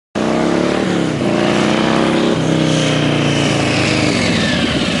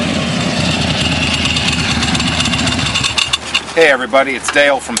Hey everybody, it's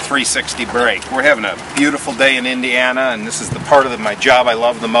Dale from 360 Brake. We're having a beautiful day in Indiana, and this is the part of my job I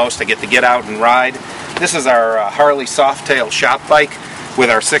love the most. I get to get out and ride. This is our Harley Softail shop bike with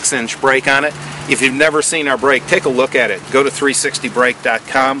our 6-inch brake on it. If you've never seen our brake, take a look at it. Go to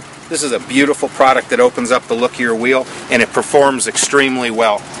 360brake.com. This is a beautiful product that opens up the look of your wheel, and it performs extremely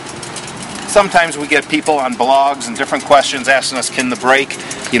well. Sometimes we get people on blogs and different questions asking us, can the brake,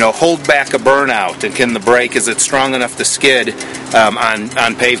 hold back a burnout? And can the brake, is it strong enough to skid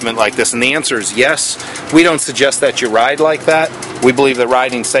on pavement like this? And the answer is yes. We don't suggest that you ride like that. We believe that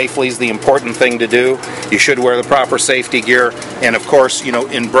riding safely is the important thing to do. You should wear the proper safety gear. And of course,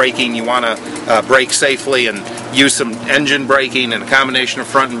 in braking, you want to brake safely and use some engine braking and a combination of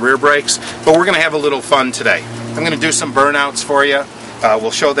front and rear brakes. But we're going to have a little fun today. I'm going to do some burnouts for you.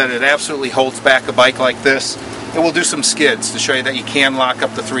 We'll show that it absolutely holds back a bike like this. And we'll do some skids to show you that you can lock up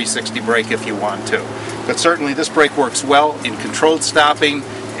the 360 brake if you want to. But certainly this brake works well in controlled stopping.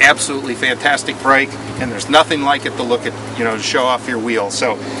 Absolutely fantastic brake, and there's nothing like it to look at, to show off your wheels.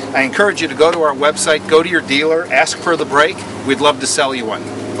 So I encourage you to go to our website, go to your dealer, ask for the brake. We'd love to sell you one.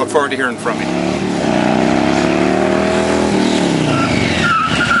 Look forward to hearing from you.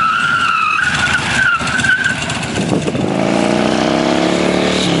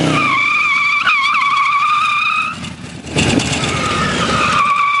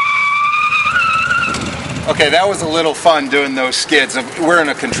 Okay, that was a little fun doing those skids. We're in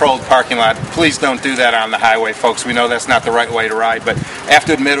a controlled parking lot. Please don't do that on the highway, folks. We know that's not the right way to ride, but I have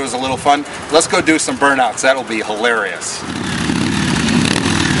to admit it was a little fun. Let's go do some burnouts. That'll be hilarious.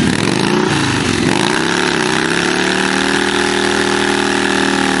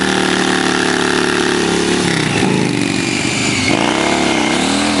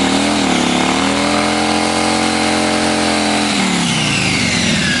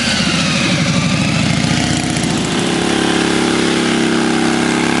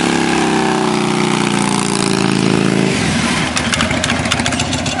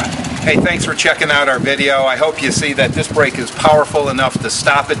 Hey, thanks for checking out our video. I hope you see that this brake is powerful enough to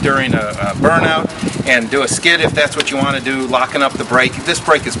stop it during a burnout and do a skid if that's what you want to do, locking up the brake. This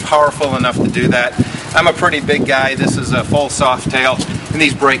brake is powerful enough to do that. I'm a pretty big guy. This is a full Softail, and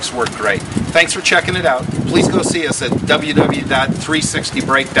these brakes work great. Thanks for checking it out. Please go see us at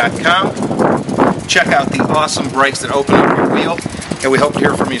www.360brake.com. Check out the awesome brakes that open up your wheel, and we hope to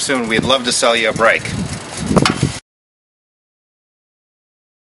hear from you soon. We'd love to sell you a brake.